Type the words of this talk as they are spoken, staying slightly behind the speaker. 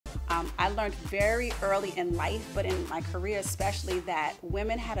I learned very early in life, but in my career especially, that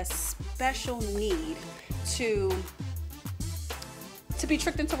women had a special need to be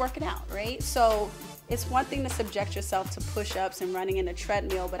tricked into working out, right? So it's one thing to subject yourself to push-ups and running in a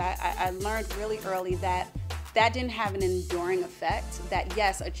treadmill, but I learned really early that didn't have an enduring effect. That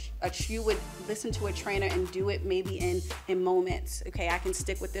yes, you would listen to a trainer and do it maybe in moments. Okay, I can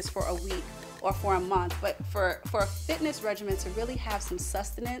stick with this for a week or for a month, but for a fitness regimen to really have some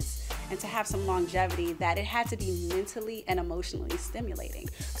sustenance and to have some longevity, that it had to be mentally and emotionally stimulating.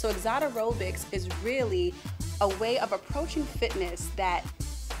 So exotic is really a way of approaching fitness that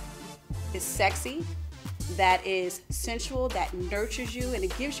is sexy, that is sensual, that nurtures you, and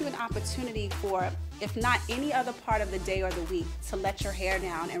it gives you an opportunity for, if not any other part of the day or the week, to let your hair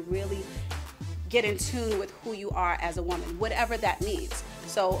down and really get in tune with who you are as a woman, whatever that means.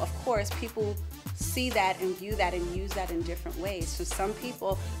 So of course, people see that and view that and use that in different ways. For some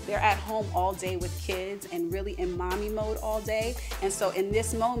people, they're at home all day with kids and really in mommy mode all day. And so in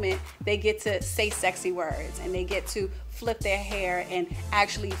this moment, they get to say sexy words and they get to flip their hair and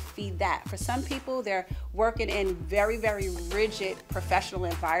actually feed that. For some people, they're working in very, very rigid professional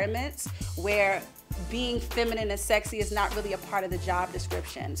environments where being feminine and sexy is not really a part of the job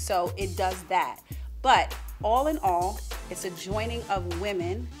description. So it does that. But all in all, it's a joining of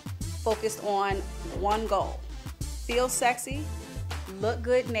women focused on one goal: feel sexy, look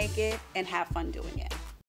good naked, and have fun doing it.